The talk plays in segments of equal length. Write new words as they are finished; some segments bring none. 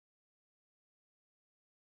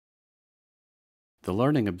The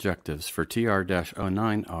learning objectives for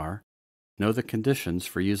TR-09 are: know the conditions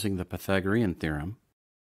for using the Pythagorean theorem,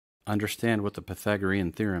 understand what the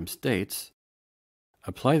Pythagorean theorem states,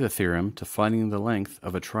 apply the theorem to finding the length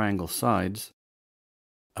of a triangle's sides,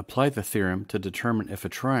 apply the theorem to determine if a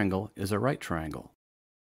triangle is a right triangle.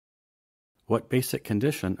 What basic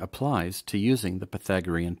condition applies to using the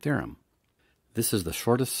Pythagorean theorem? This is the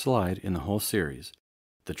shortest slide in the whole series.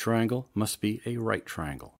 The triangle must be a right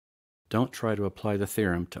triangle. Don't try to apply the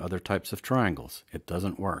theorem to other types of triangles. It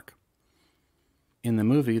doesn't work. In the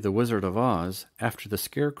movie The Wizard of Oz, after the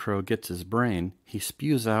Scarecrow gets his brain, he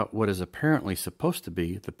spews out what is apparently supposed to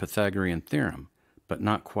be the Pythagorean theorem, but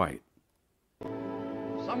not quite.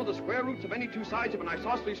 Sum of the square roots of any two sides of an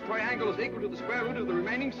isosceles triangle is equal to the square root of the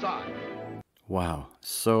remaining side. Wow,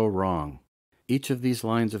 so wrong. Each of these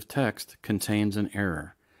lines of text contains an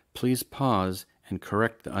error. Please pause and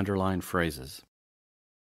correct the underlined phrases.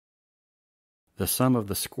 The sum of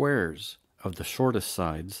the squares of the shortest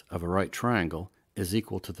sides of a right triangle is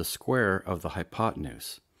equal to the square of the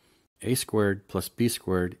hypotenuse. A squared plus b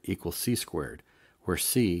squared equals c squared, where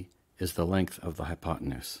c is the length of the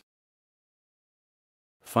hypotenuse.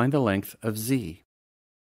 Find the length of z.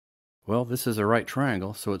 Well, this is a right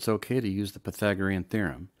triangle, so it's okay to use the Pythagorean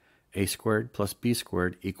theorem. A squared plus b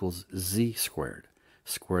squared equals z squared.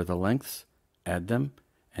 Square the lengths, add them,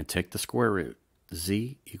 and take the square root.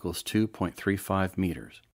 Z equals 2.35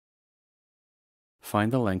 meters.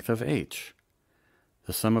 Find the length of h.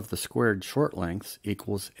 The sum of the squared short lengths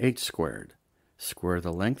equals h squared. Square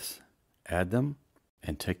the lengths, add them,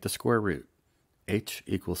 and take the square root. H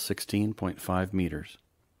equals 16.5 meters.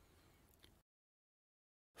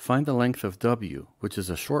 Find the length of w, which is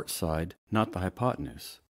a short side, not the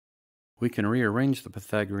hypotenuse. We can rearrange the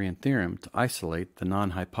Pythagorean theorem to isolate the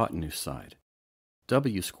non-hypotenuse side.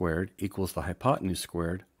 W squared equals the hypotenuse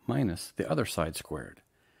squared minus the other side squared.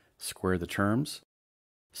 Square the terms,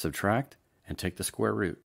 subtract, and take the square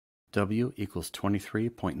root. W equals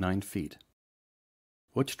 23.9 feet.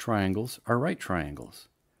 Which triangles are right triangles?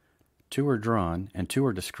 Two are drawn and two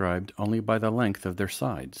are described only by the length of their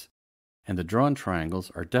sides. And the drawn triangles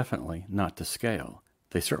are definitely not to scale.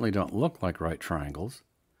 They certainly don't look like right triangles.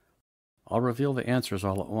 I'll reveal the answers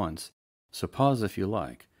all at once, so pause if you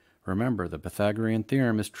like. Remember, the Pythagorean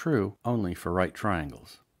theorem is true only for right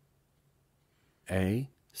triangles.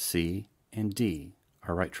 A, C, and D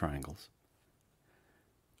are right triangles.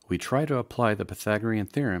 We try to apply the Pythagorean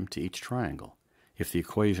theorem to each triangle. If the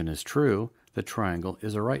equation is true, the triangle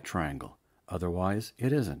is a right triangle. Otherwise,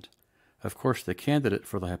 it isn't. Of course, the candidate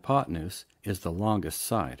for the hypotenuse is the longest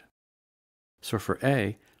side. So for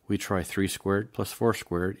A, we try 3 squared plus 4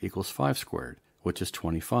 squared equals 5 squared, which is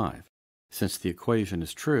 25. Since the equation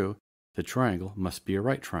is true, the triangle must be a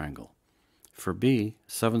right triangle. For B,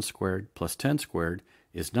 7 squared plus 10 squared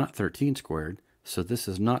is not 13 squared, so this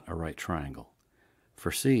is not a right triangle.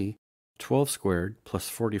 For C, 12 squared plus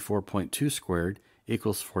 44.2 squared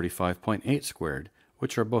equals 45.8 squared,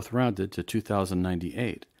 which are both rounded to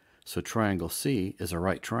 2098, so triangle C is a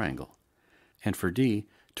right triangle. And for D,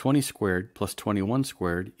 20 squared plus 21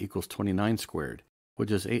 squared equals 29 squared,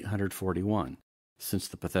 which is 841. Since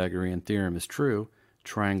the Pythagorean theorem is true,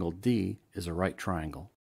 triangle D is a right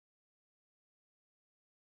triangle.